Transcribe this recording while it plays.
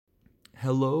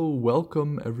Hello,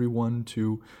 welcome everyone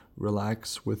to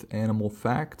Relax with Animal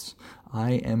Facts.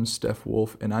 I am Steph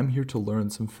Wolf, and I'm here to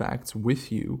learn some facts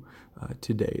with you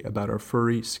today about our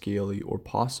furry, scaly, or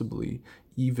possibly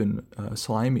even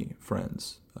slimy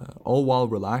friends, all while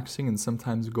relaxing and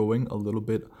sometimes going a little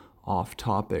bit off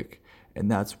topic.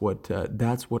 And that's what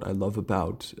I love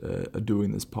about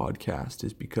doing this podcast,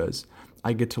 is because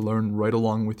I get to learn right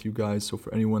along with you guys. So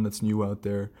for anyone that's new out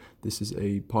there, this is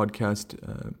a podcast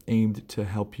aimed to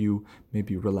help you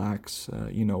maybe relax.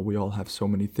 We all have so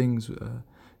many things,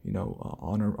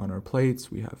 on our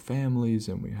plates. We have families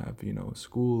and we have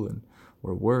school and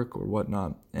or work or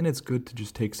whatnot, and it's good to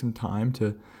just take some time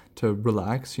to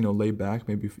relax, lay back.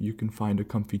 Maybe if you can find a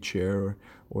comfy chair,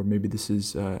 or maybe this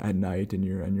is at night and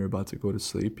you're about to go to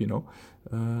sleep,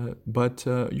 but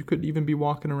you could even be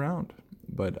walking around.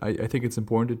 But I think it's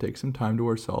important to take some time to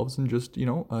ourselves and just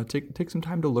take some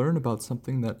time to learn about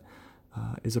something that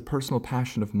is a personal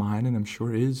passion of mine, and I'm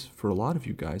sure is for a lot of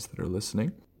you guys that are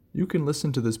listening. You can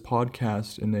listen to this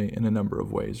podcast in a number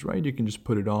of ways, right? You can just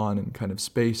put it on and kind of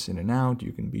space in and out.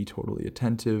 You can be totally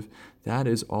attentive. That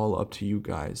is all up to you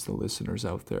guys, the listeners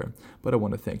out there. But I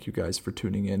want to thank you guys for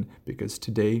tuning in, because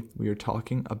today we are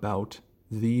talking about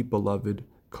the beloved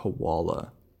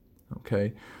koala.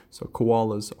 Okay, so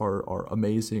koalas are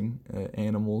amazing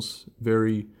animals,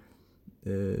 very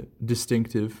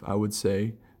distinctive, I would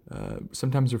say.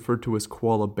 Sometimes referred to as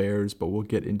koala bears, but we'll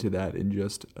get into that in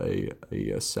just a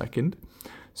second.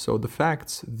 So the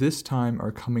facts this time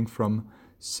are coming from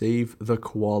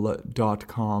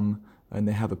SaveTheKoala.com, and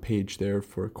they have a page there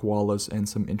for koalas and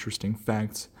some interesting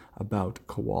facts about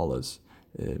koalas.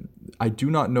 I do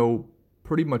not know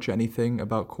pretty much anything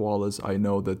about koalas. I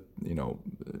know that,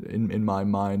 in my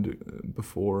mind,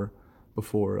 before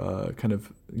kind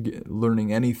of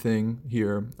learning anything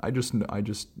here, I just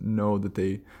know that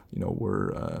they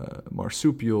were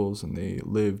marsupials and they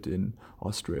lived in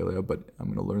Australia. But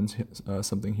I'm going to learn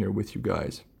something here with you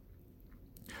guys.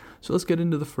 So let's get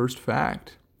into the first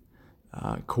fact.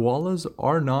 Koalas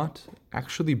are not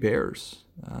actually bears.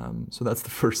 So that's the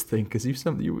first thing, because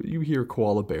you hear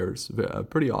koala bears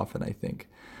pretty often, I think.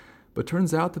 But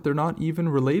turns out that they're not even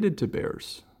related to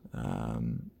bears.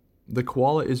 The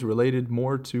koala is related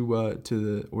more to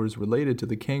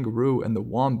the kangaroo and the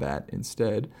wombat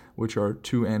instead, which are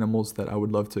two animals that I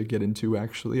would love to get into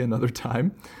actually another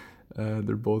time.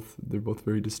 They're both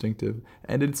very distinctive,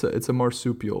 and it's a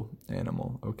marsupial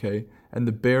animal. Okay, and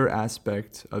the bear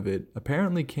aspect of it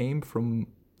apparently came from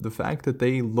the fact that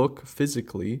they look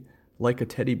physically like a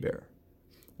teddy bear.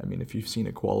 I mean, if you've seen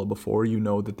a koala before, you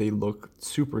know that they look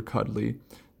super cuddly.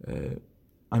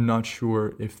 I'm not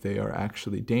sure if they are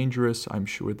actually dangerous. I'm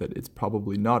sure that it's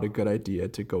probably not a good idea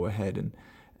to go ahead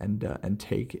and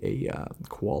take a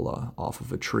koala off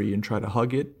of a tree and try to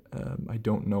hug it. I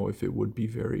don't know if it would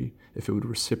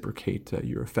reciprocate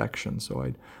your affection,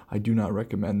 so I do not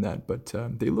recommend that. But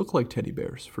they look like teddy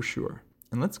bears for sure.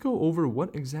 And let's go over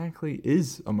what exactly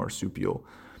is a marsupial.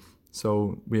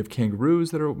 So we have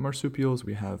kangaroos that are marsupials.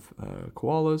 We have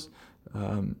koalas,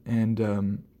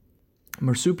 and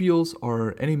marsupials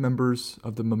are any members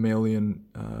of the mammalian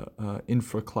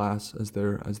infraclass, as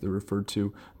they're referred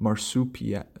to,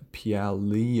 Marsupialia.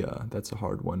 That's a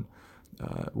hard one,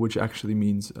 which actually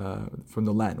means from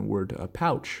the Latin word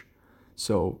pouch.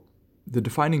 So the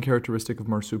defining characteristic of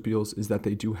marsupials is that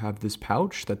they do have this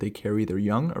pouch that they carry their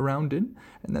young around in,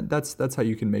 and that's how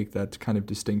you can make that kind of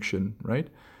distinction,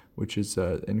 right? Which is,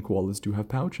 and koalas do have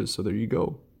pouches, so there you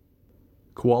go.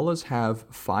 Koalas have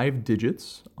 5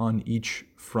 digits on each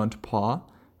front paw,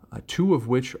 2 of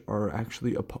which are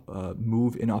actually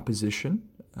move in opposition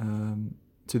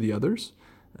to the others.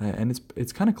 And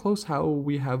it's kind of close how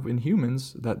we have in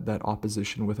humans that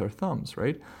opposition with our thumbs,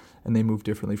 right? And they move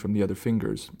differently from the other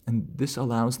fingers. And this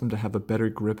allows them to have a better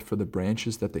grip for the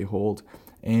branches that they hold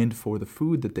and for the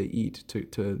food that they eat.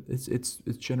 It's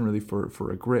generally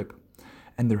for a grip.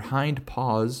 And their hind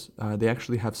paws, they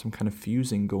actually have some kind of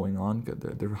fusing going on.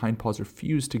 Their hind paws are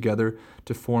fused together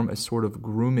to form a sort of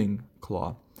grooming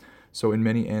claw. So in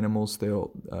many animals,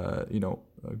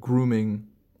 grooming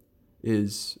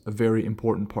is a very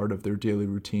important part of their daily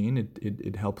routine.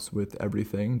 It helps with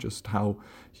everything, just how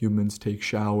humans take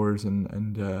showers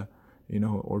and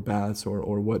or baths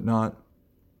or whatnot.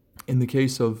 In the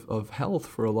case of health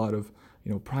for a lot of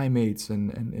primates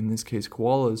and in this case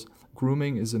koalas,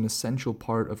 grooming is an essential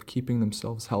part of keeping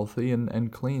themselves healthy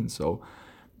and clean. So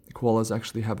koalas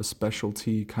actually have a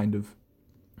specialty kind of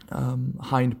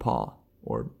hind paw,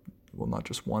 or well, not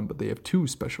just one, but they have 2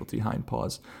 specialty hind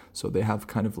paws. So they have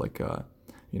kind of like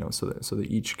so they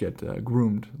each get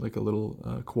groomed like a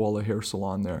little koala hair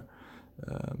salon there.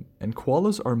 And And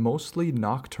koalas are mostly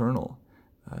nocturnal.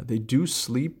 They do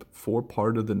sleep for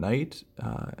part of the night,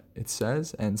 it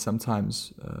says, and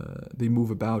sometimes they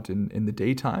move about in the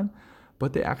daytime,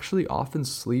 but they actually often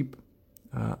sleep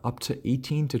up to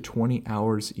 18 to 20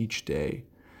 hours each day.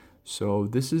 So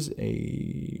this is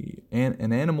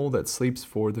an animal that sleeps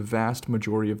for the vast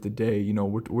majority of the day. You know,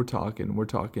 we're talking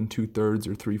 2/3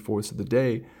 or 3/4 of the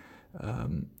day.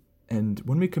 And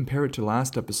when we compare it to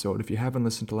last episode, if you haven't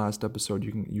listened to last episode,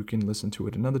 you can listen to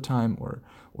it another time, or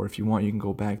if you want, you can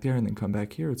go back there and then come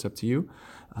back here. It's up to you.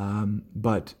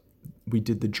 But we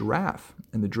did the giraffe,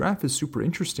 and the giraffe is super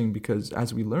interesting because,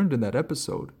 as we learned in that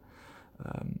episode,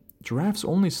 giraffes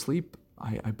only sleep,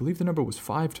 I believe the number was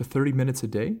 5 to 30 minutes a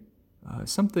day,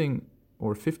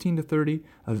 or 15 to 30,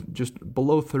 just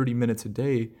below 30 minutes a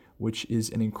day, which is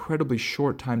an incredibly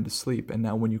short time to sleep. And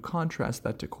now when you contrast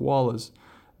that to koalas,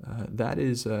 that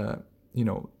is,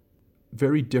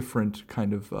 very different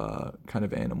kind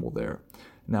of animal there.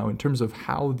 Now, in terms of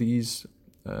how these,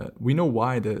 we know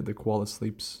why the koala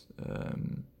sleeps,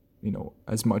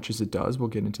 as much as it does.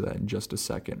 We'll get into that in just a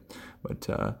second. But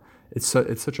it's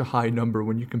such a high number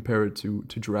when you compare it to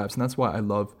giraffes, and that's why I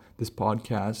love this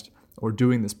podcast, or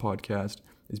doing this podcast,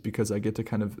 is because I get to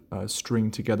kind of string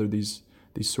together these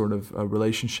sort of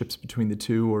relationships between the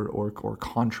two, or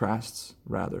contrasts,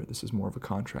 rather. This is more of a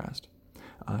contrast.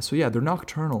 So yeah, they're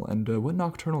nocturnal, and what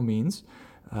nocturnal means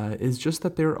is just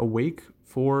that they're awake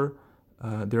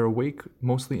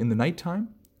mostly in the nighttime,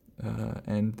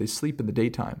 and they sleep in the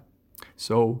daytime.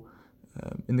 So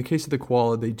in the case of the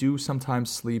koala, they do sometimes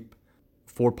sleep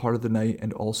for part of the night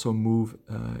and also move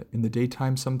in the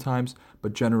daytime sometimes,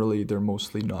 but generally they're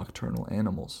mostly nocturnal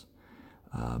animals.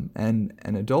 And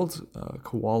an adult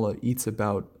koala eats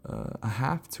about a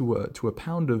half to a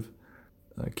pound of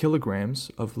kilograms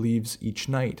of leaves each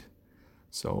night.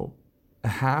 So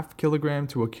a half kilogram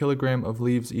to a kilogram of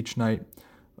leaves each night.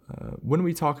 When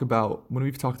we've talked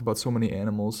about so many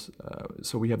animals,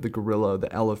 so we have the gorilla,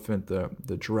 the elephant,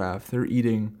 the giraffe. They're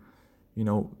eating,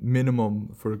 minimum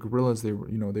for gorillas. They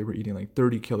were eating like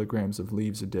 30 kilograms of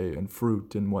leaves a day and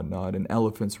fruit and whatnot. And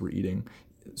elephants were eating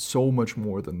so much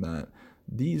more than that.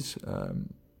 These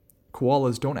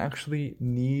koalas don't actually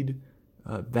need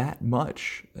that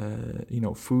much,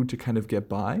 food to kind of get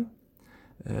by.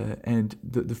 And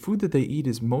the food that they eat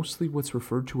is mostly what's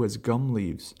referred to as gum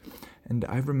leaves. And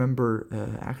I remember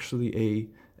actually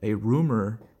a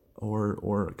rumor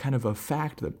or kind of a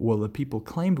fact that people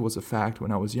claimed was a fact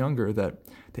when I was younger, that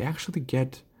they actually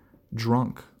get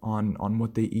drunk on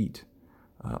what they eat,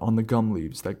 on the gum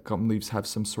leaves. That gum leaves have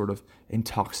some sort of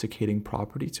intoxicating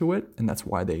property to it, and that's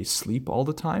why they sleep all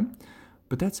the time.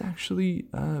 But that's actually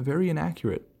very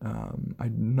inaccurate.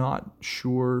 I'm not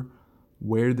sure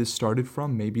where this started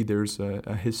from. Maybe there's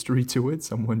a history to it.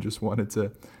 Someone just wanted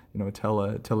to,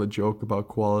 tell a joke about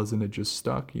koalas and it just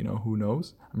stuck. Who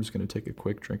knows? I'm just going to take a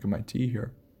quick drink of my tea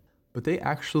here. But they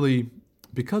actually,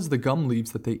 because the gum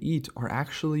leaves that they eat are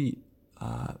actually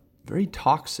very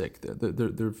toxic.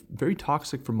 They're very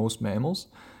toxic for most mammals.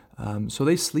 So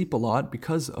they sleep a lot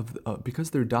because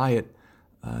their diet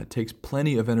takes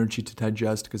plenty of energy to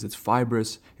digest, because it's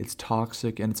fibrous, it's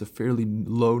toxic, and it's a fairly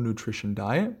low nutrition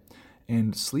diet.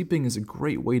 And sleeping is a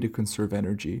great way to conserve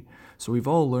energy. So we've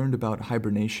all learned about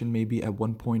hibernation maybe at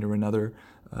one point or another,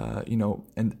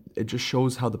 and it just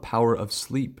shows how the power of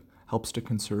sleep helps to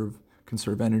conserve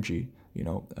energy. I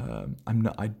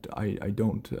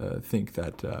don't think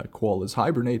that koalas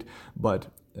hibernate, but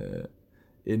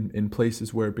in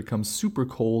places where it becomes super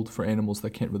cold for animals that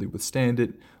can't really withstand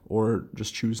it, or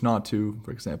just choose not to.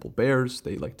 For example, bears,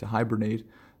 they like to hibernate,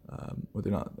 or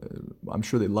they're not. I'm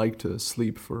sure they like to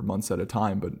sleep for months at a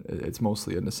time, but it's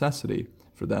mostly a necessity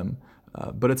for them.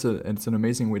 But it's an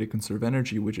amazing way to conserve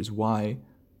energy, which is why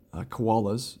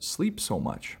koalas sleep so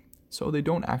much. So they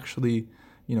don't actually,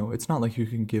 it's not like you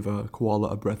can give a koala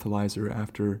a breathalyzer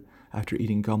after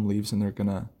eating gum leaves and they're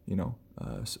gonna,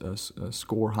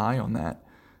 score high on that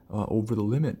over the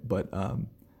limit. But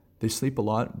they sleep a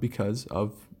lot because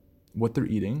of what they're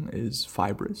eating is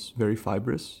fibrous, very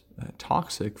fibrous,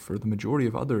 toxic for the majority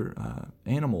of other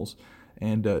animals,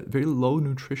 and very low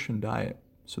nutrition diet.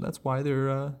 So that's why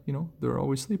they're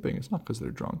always sleeping. It's not because they're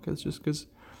drunk. It's just because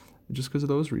of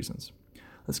those reasons.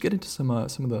 Let's get into some of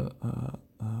the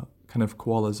kind of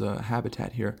koala's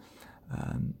habitat here.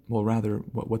 Rather,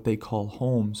 what they call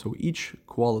home. So each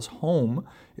koala's home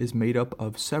is made up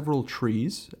of several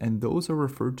trees, and those are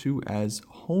referred to as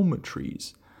home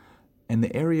trees. And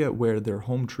the area where their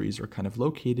home trees are kind of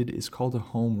located is called a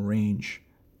home range.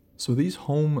 So these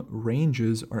home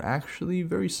ranges are actually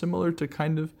very similar to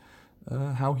kind of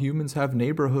how humans have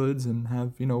neighborhoods and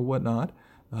have, whatnot.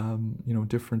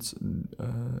 different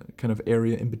kind of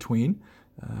area in between.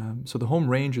 So the home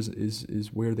range is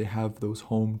where they have those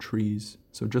home trees.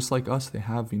 So just like us, they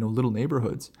have, little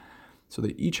neighborhoods. So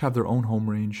they each have their own home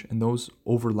range, and those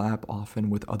overlap often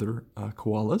with other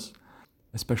koalas,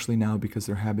 especially now because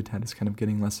their habitat is kind of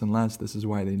getting less and less. This is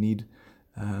why they need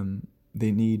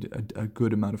a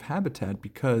good amount of habitat,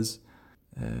 because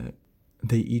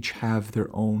they each have their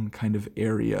own kind of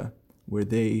area where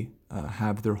they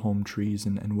have their home trees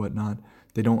and whatnot.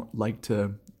 They don't like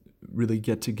to really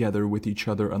get together with each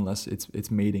other unless it's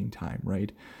mating time,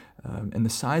 right? And the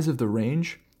size of the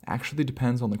range actually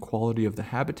depends on the quality of the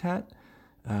habitat,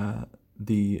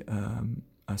 the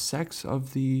sex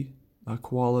of the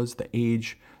koalas, the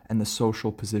age, and the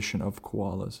social position of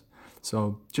koalas.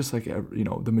 So just like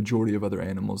the majority of other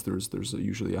animals, there's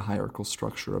usually a hierarchical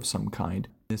structure of some kind.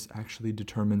 This actually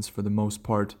determines, for the most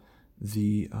part,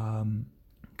 the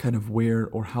kind of where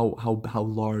or how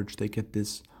large they get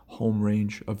this home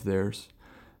range of theirs,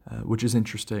 which is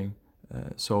interesting.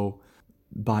 So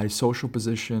by social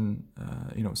position,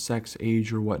 sex,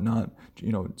 age, or whatnot,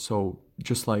 so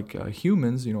just like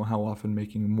humans, how often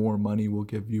making more money will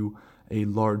give you a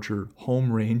larger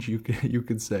home range, you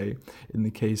could say. In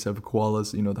the case of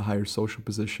koalas, the higher social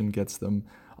position gets them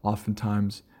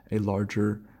oftentimes a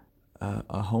larger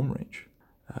a home range.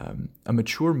 A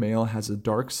mature male has a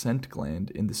dark scent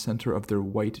gland in the center of their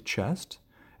white chest,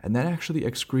 and that actually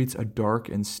excretes a dark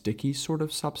and sticky sort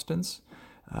of substance.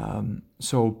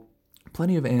 So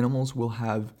plenty of animals will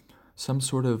have some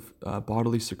sort of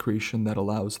bodily secretion that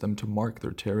allows them to mark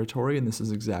their territory, and this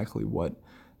is exactly what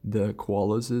the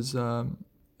koalas'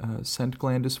 scent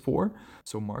gland is for.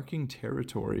 So marking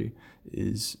territory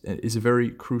is a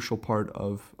very crucial part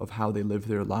of how they live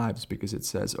their lives, because it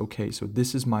says, okay, so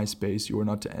this is my space. You are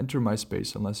not to enter my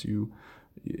space unless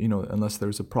unless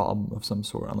there's a problem of some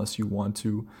sort, unless you want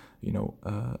to,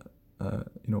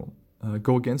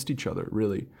 go against each other,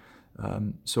 really.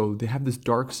 So they have this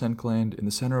dark scent gland in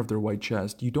the center of their white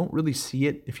chest. You don't really see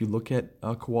it if you look at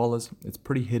koalas. It's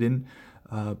pretty hidden,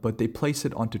 but they place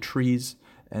it onto trees,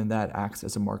 and that acts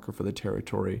as a marker for the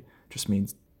territory. Just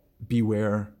means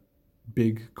beware,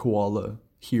 big koala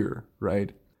here,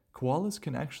 right? Koalas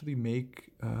can actually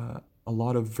make a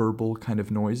lot of verbal kind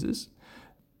of noises.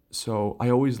 So I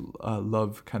always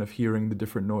love kind of hearing the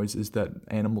different noises that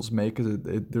animals make, because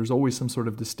there's always some sort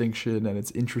of distinction, and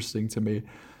it's interesting to me.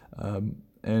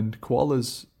 And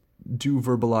koalas do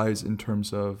verbalize in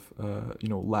terms of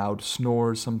loud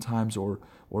snores sometimes, or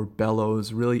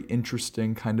bellows, really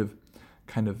interesting kind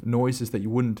of noises that you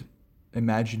wouldn't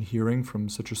imagine hearing from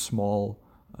such a small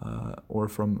or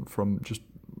from just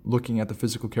looking at the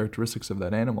physical characteristics of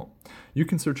that animal. You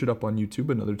can search it up on YouTube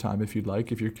another time if you'd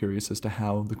like, if you're curious as to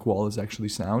how the koalas actually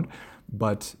sound,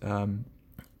 but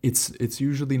it's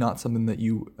usually not something that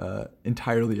you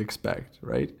entirely expect,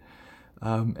 right?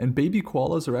 And baby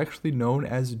koalas are actually known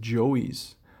as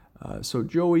joeys. So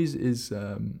joeys is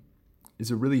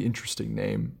a really interesting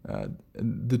name.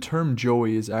 The term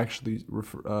joey is actually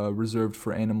reserved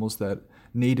for animals that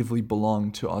natively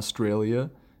belong to Australia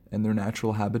and their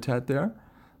natural habitat there.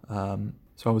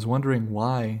 So I was wondering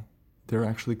why they're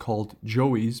actually called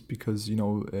joeys, because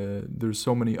there's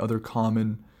so many other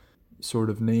common sort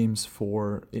of names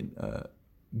for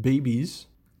babies,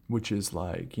 which is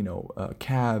like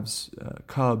calves,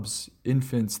 cubs,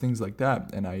 infants, things like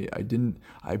that. And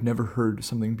I've never heard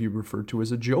something be referred to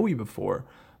as a joey before.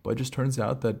 But it just turns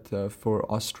out that for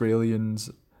Australians,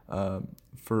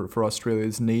 for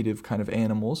Australia's native kind of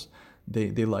animals,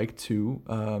 they like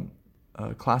to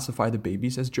classify the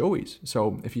babies as joeys.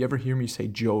 So if you ever hear me say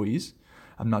joeys,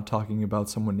 I'm not talking about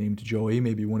someone named Joey.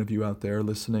 Maybe one of you out there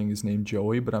listening is named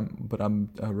Joey, but I'm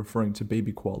referring to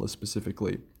baby koalas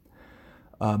specifically.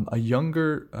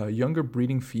 Younger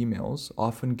breeding females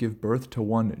often give birth to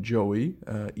one joey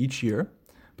each year,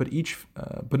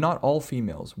 but not all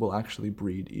females will actually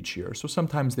breed each year. So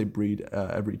sometimes they breed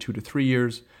every 2 to 3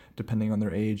 years, depending on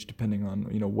their age, depending on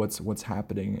what's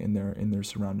happening in their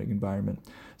surrounding environment.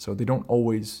 So they don't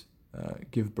always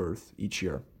give birth each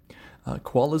year.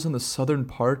 Koalas in the southern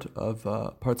parts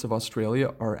of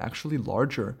Australia are actually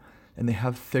larger, and they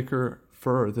have thicker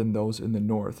fur than those in the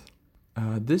north.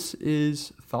 This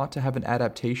is thought to have an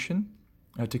adaptation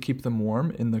to keep them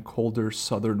warm in the colder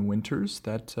southern winters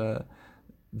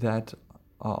that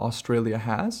Australia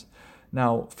has.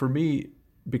 Now, for me,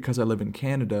 because I live in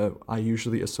Canada, I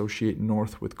usually associate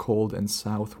north with cold and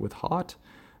south with hot.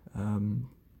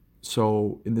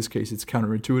 So in this case, it's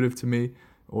counterintuitive to me,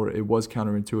 or it was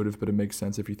counterintuitive, but it makes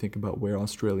sense if you think about where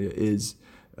Australia is.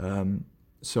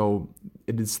 So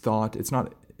it is thought, it's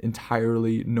not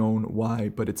entirely known why,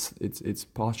 but it's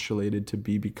postulated to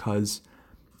be because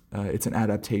it's an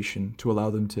adaptation to allow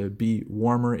them to be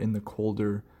warmer in the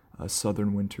colder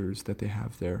southern winters that they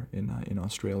have there in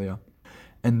Australia.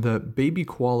 And the baby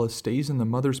koala stays in the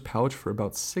mother's pouch for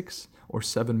about 6 or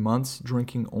 7 months,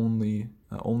 drinking only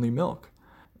milk.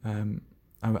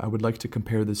 I would like to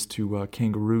compare this to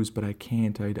kangaroos, but I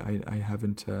can't. I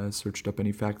haven't searched up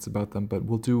any facts about them, but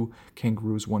we'll do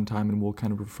kangaroos one time and we'll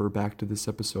kind of refer back to this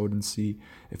episode and see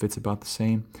if it's about the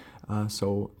same.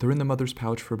 So they're in the mother's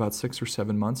pouch for about 6 or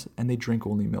 7 months and they drink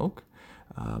only milk.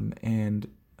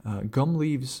 Gum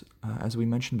leaves, as we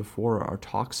mentioned before, are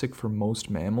toxic for most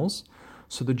mammals.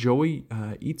 So the joey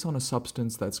eats on a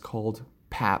substance that's called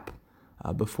pap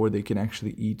before they can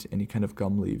actually eat any kind of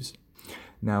gum leaves.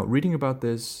 Now, reading about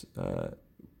this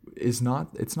it's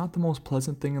not the most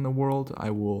pleasant thing in the world. I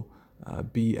will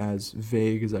be as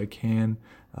vague as I can,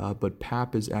 but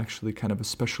pap is actually kind of a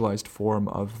specialized form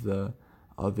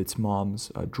of its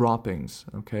mom's droppings.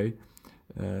 Okay,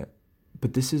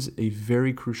 but this is a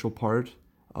very crucial part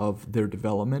of their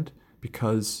development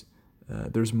because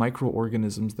there's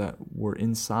microorganisms that were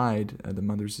inside the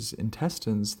mother's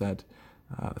intestines that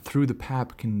through the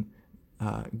pap can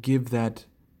give that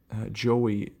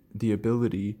joey the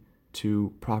ability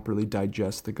to properly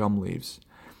digest the gum leaves.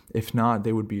 If not,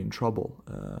 they would be in trouble.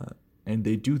 And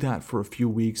they do that for a few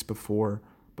weeks before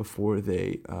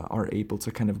they are able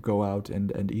to kind of go out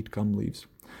and eat gum leaves.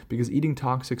 Because eating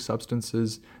toxic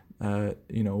substances,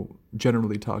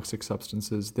 generally toxic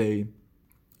substances,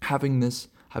 having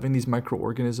these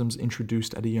microorganisms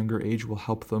introduced at a younger age will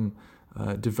help them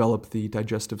develop the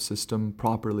digestive system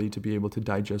properly to be able to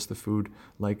digest the food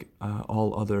like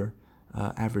all other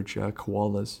average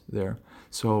koalas there.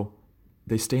 So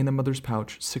they stay in the mother's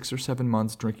pouch 6 or 7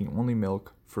 months, drinking only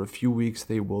milk. For a few weeks,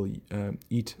 they will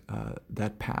eat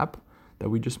that pap that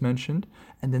we just mentioned,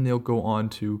 and then they'll go on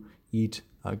to eat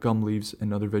gum leaves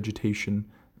and other vegetation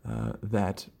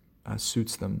that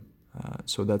suits them.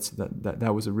 So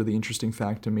that was a really interesting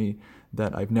fact to me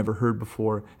that I've never heard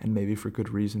before, and maybe for good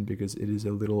reason, because it is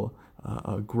a little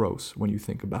gross when you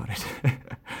think about it.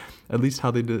 At least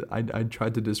how they did. I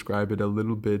tried to describe it a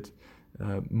little bit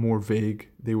more vague.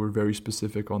 They were very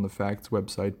specific on the facts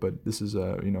website, but this is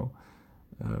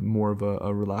more of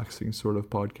a relaxing sort of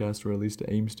podcast, or at least it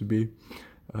aims to be.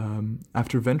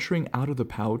 After venturing out of the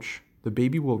pouch, the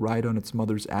baby will ride on its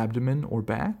mother's abdomen or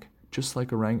back, just like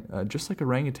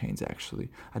orangutans. Actually,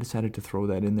 I decided to throw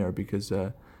that in there because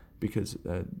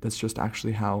that's just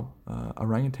actually how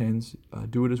orangutans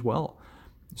do it as well.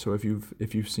 So if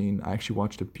you've seen, I actually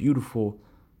watched a beautiful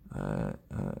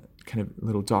kind of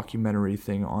little documentary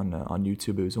thing on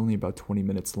YouTube. It was only about 20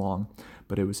 minutes long,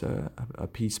 but it was a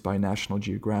piece by National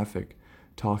Geographic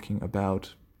talking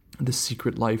about the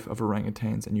secret life of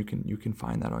orangutans, and you can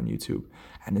find that on YouTube.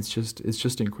 And it's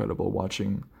just incredible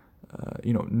watching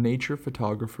nature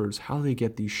photographers, how they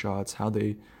get these shots,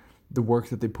 the work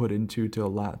that they put into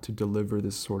to deliver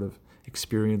this sort of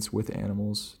experience with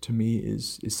animals. To me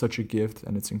is such a gift,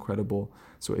 and it's incredible.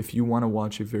 So if you want to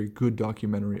watch a very good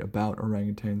documentary about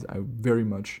orangutans, I very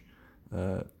much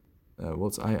I'm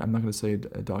not going to say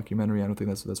a documentary. I don't think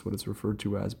that's what it's referred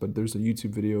to as, but there's a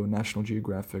YouTube video, National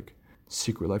Geographic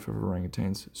Secret Life of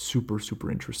Orangutans. Super, super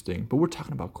interesting. But we're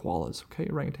talking about koalas, okay?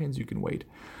 Orangutans, you can wait.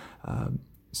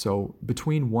 So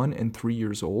between 1 and 3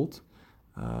 years old,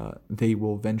 they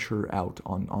will venture out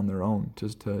on their own,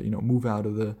 just to move out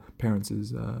of the parents'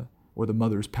 or the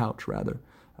mother's pouch rather.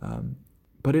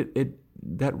 But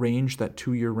that range, that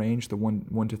 2-year range, the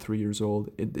 1 to 3 years old,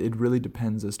 it really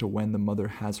depends as to when the mother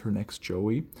has her next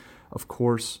joey. Of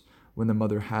course, when the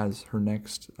mother has her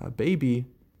next baby,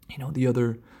 the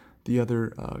other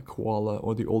koala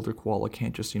or the older koala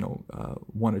can't just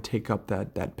want to take up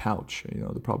that pouch.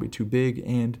 They're probably too big,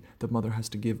 and the mother has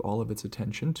to give all of its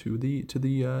attention to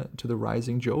the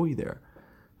rising joey there.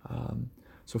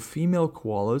 So female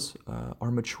koalas are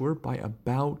mature by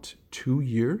about 2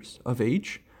 years of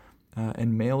age,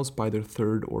 and males by their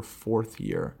 3rd or 4th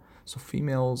year. So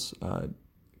females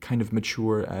kind of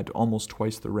mature at almost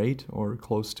twice the rate or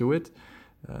close to it.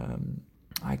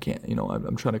 I can't,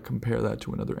 I'm trying to compare that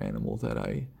to another animal that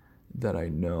I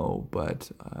know,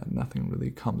 but nothing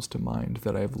really comes to mind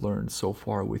that I've learned so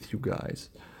far with you guys.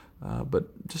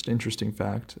 But just an interesting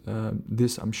fact.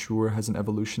 This, I'm sure, has an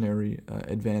evolutionary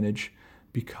advantage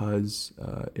because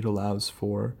it allows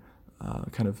for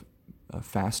kind of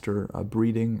faster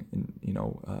breeding. And,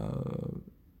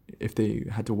 if they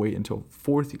had to wait until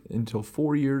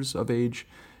 4 years of age,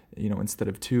 instead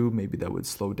of 2, maybe that would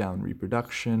slow down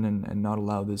reproduction and not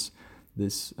allow this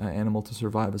animal to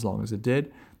survive as long as it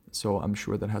did. So I'm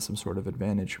sure that has some sort of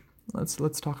advantage.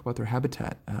 Let's talk about their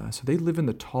habitat. So they live in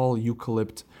the tall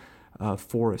eucalypt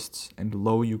forests and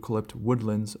low eucalypt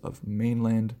woodlands of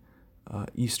mainland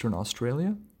eastern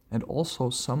Australia, and also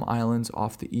some islands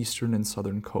off the eastern and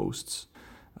southern coasts.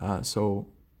 So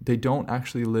they don't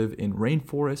actually live in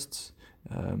rainforests.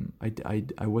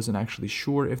 I wasn't actually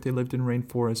sure if they lived in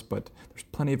rainforests, but there's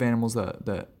plenty of animals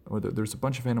there's a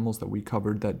bunch of animals that we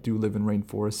covered that do live in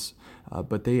rainforests,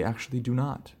 but they actually do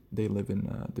not. They live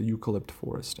in the eucalypt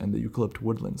forest and the eucalypt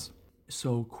woodlands.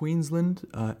 So Queensland,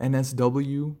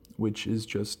 NSW, which is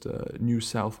just New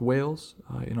South Wales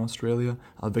in Australia,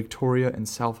 Victoria and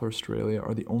South Australia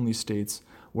are the only states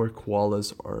where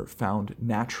koalas are found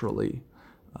naturally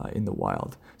in the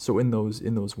wild. So in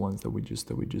those ones that we just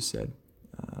said.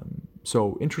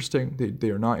 So interesting. They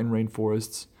are not in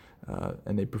rainforests,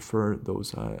 and they prefer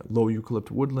those low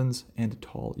eucalypt woodlands and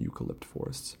tall eucalypt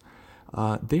forests.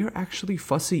 They are actually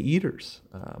fussy eaters,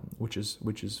 which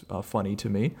is funny to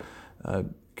me,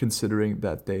 considering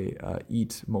that they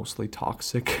eat mostly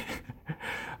toxic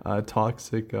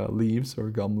leaves or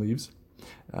gum leaves.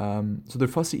 So they're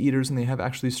fussy eaters, and they have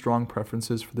actually strong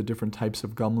preferences for the different types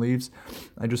of gum leaves.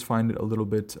 I just find it a little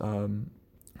bit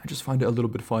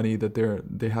funny that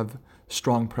they have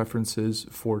strong preferences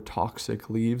for toxic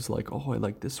leaves, like, oh, I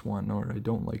like this one, or I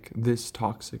don't like this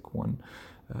toxic one.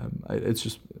 It's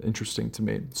just interesting to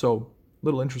me. So,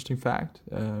 little interesting fact,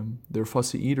 they're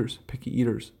fussy eaters, picky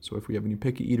eaters. So if we have any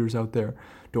picky eaters out there,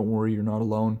 don't worry, you're not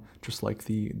alone, just like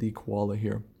the koala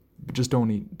here. But just don't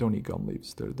eat gum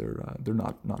leaves. They're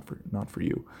not for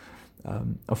you.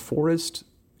 A forest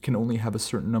can only have a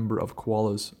certain number of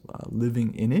koalas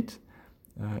living in it,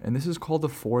 and this is called the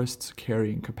forest's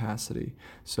carrying capacity.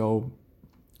 So,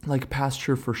 like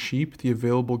pasture for sheep, the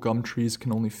available gum trees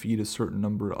can only feed a certain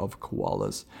number of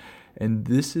koalas, and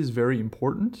this is very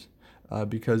important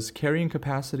because carrying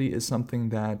capacity is something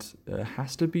that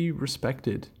has to be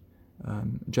respected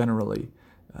generally.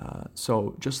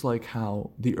 So just like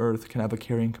how the earth can have a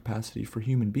carrying capacity for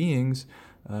human beings,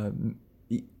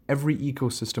 every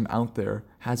ecosystem out there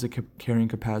has a carrying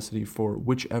capacity for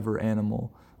whichever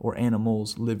animal or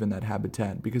animals live in that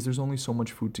habitat, because there's only so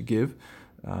much food to give.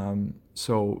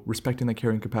 So respecting the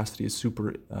carrying capacity is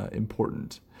super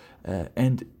important.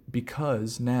 And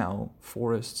because now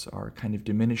forests are kind of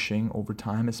diminishing over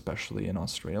time, especially in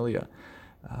Australia,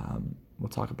 we'll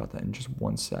talk about that in just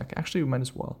one sec. Actually, we might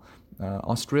as well.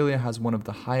 Australia has one of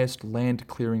the highest land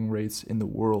clearing rates in the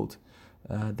world,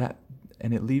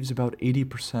 and it leaves about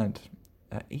 80%,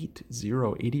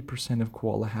 80% of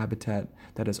koala habitat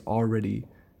that has already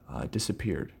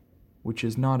disappeared, which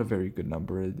is not a very good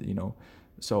number,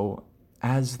 So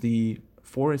as the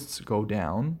forests go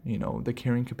down, the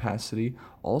carrying capacity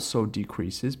also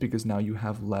decreases, because now you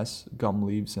have less gum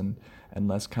leaves and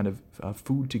less kind of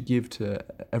food to give to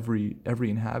every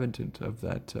inhabitant of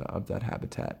that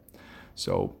habitat.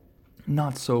 So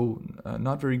not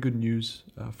very good news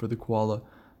for the koala,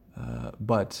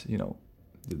 but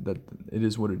that it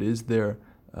is what it is there.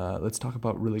 Let's talk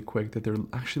about really quick that they're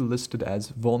actually listed as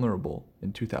vulnerable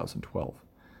in 2012.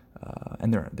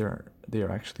 And they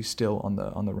are actually still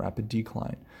on the rapid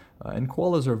decline. And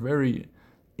koalas are very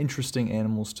interesting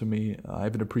animals to me. I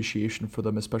have an appreciation for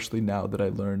them, especially now that I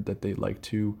learned that they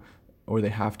they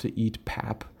have to eat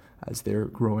pap as they're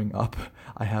growing up.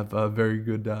 I have a very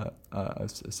good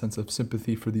sense of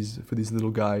sympathy for these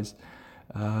little guys.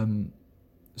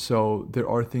 So there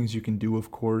are things you can do,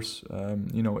 of course.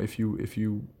 If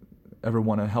you ever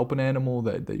want to help an animal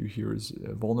that you hear is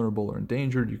vulnerable or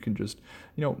endangered, you can just,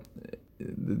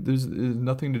 there's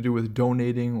nothing to do with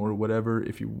donating or whatever.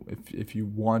 If you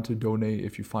want to donate,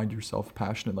 if you find yourself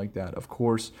passionate like that, of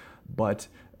course, but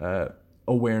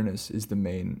awareness is the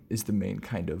main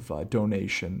kind of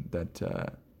donation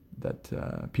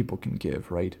that people can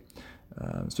give, right?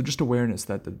 So just awareness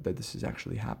that this is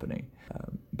actually happening.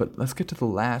 But let's get to the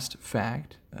last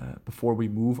fact before we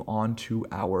move on to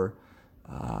our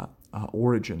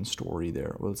origin story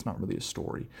there. Well, it's not really a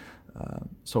story.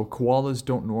 So koalas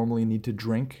don't normally need to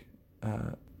drink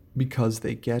because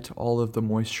they get all of the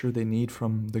moisture they need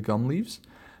from the gum leaves.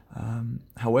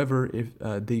 However, if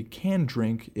they can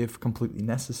drink if completely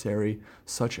necessary,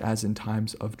 such as in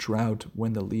times of drought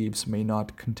when the leaves may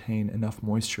not contain enough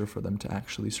moisture for them to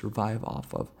actually survive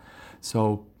off of.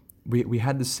 So we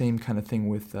had the same kind of thing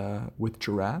with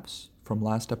giraffes from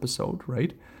last episode,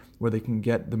 right? Where they can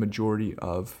get the majority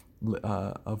of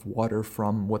water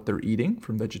from what they're eating,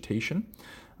 from vegetation.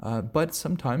 But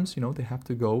sometimes, they have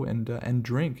to go and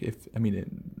drink.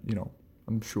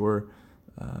 I'm sure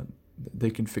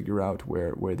they can figure out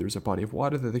where there's a body of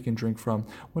water that they can drink from.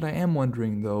 What I am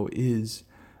wondering, though, is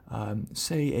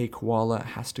say a koala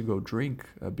has to go drink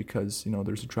because,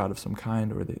 there's a drought of some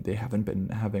kind, or they haven't been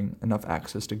having enough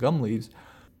access to gum leaves.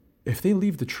 If they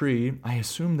leave the tree, I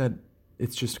assume that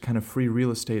it's just kind of free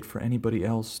real estate for anybody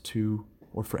else to,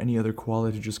 or for any other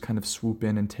koala to just kind of swoop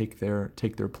in and take their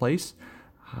place.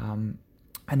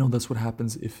 I know that's what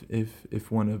happens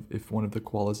if one of the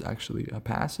koalas actually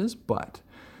passes, but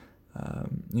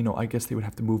I guess they would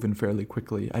have to move in fairly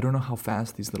quickly. I don't know how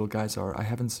fast these little guys are. I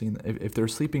haven't seen if they're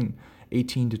sleeping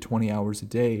 18 to 20 hours a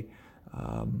day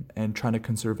and trying to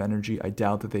conserve energy. I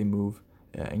doubt that they move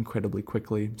incredibly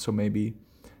quickly. So maybe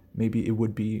it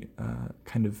would be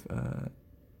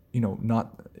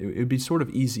not. It would be sort of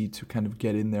easy to kind of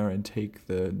get in there and take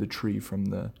the tree from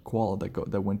the koala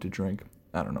that went to drink.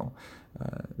 I don't know.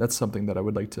 That's something that I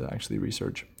would like to actually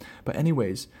research. But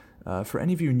anyways, for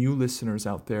any of you new listeners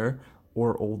out there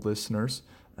or old listeners,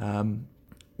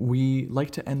 we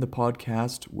like to end the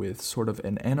podcast with sort of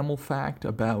an animal fact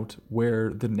about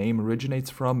where the name originates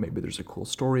from. Maybe there's a cool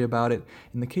story about it.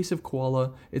 In the case of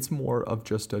koala, it's more of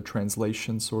just a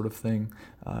translation sort of thing.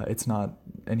 It's not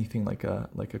anything like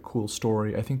a cool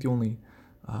story. I think the only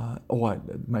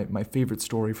my favorite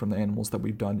story from the animals that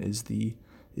we've done is the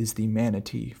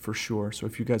manatee, for sure. So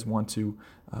if you guys want to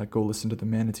go listen to the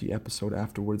manatee episode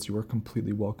afterwards, you are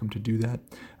completely welcome to do that.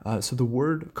 So the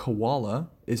word koala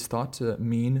is thought to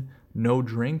mean no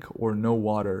drink or no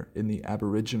water in the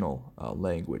Aboriginal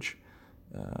language.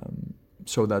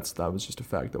 So that was just a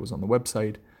fact that was on the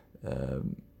website.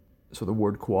 So the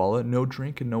word koala, no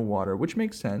drink and no water, which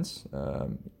makes sense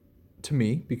to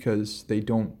me because they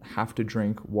don't have to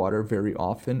drink water very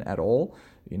often at all.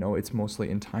 It's mostly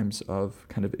in times of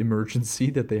kind of emergency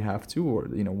that they have to, or,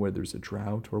 where there's a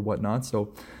drought or whatnot.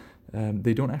 So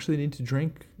they don't actually need to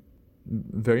drink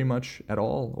very much at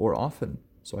all or often.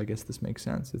 So I guess this makes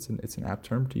sense. It's an apt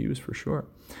term to use for sure.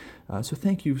 So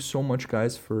thank you so much,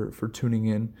 guys, for tuning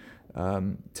in.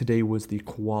 Today was the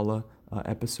koala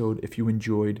episode. If you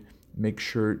enjoyed, make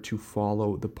sure to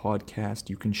follow the podcast.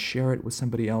 You can share it with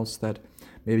somebody else that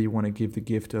maybe you want to give the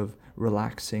gift of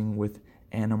relaxing with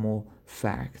animal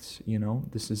facts.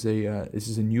 This is a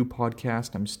new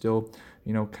podcast. I'm still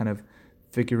kind of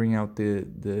figuring out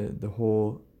the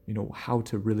whole how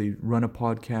to really run a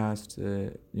podcast.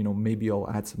 Maybe I'll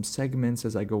add some segments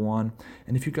as I go on,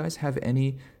 and if you guys have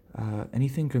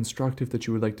anything constructive that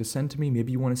you would like to send to me,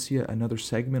 maybe you want to see another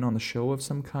segment on the show of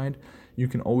some kind, you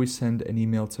can always send an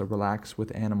email to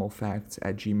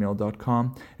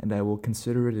relaxwithanimalfacts@gmail.com, and I will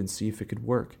consider it and see if it could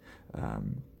work.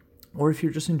 Or if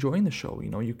you're just enjoying the show,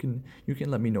 you can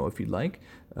let me know if you'd like.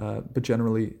 But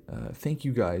generally, thank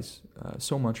you guys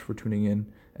so much for tuning in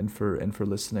and for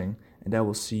listening. And I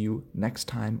will see you next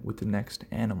time with the next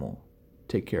animal.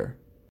 Take care.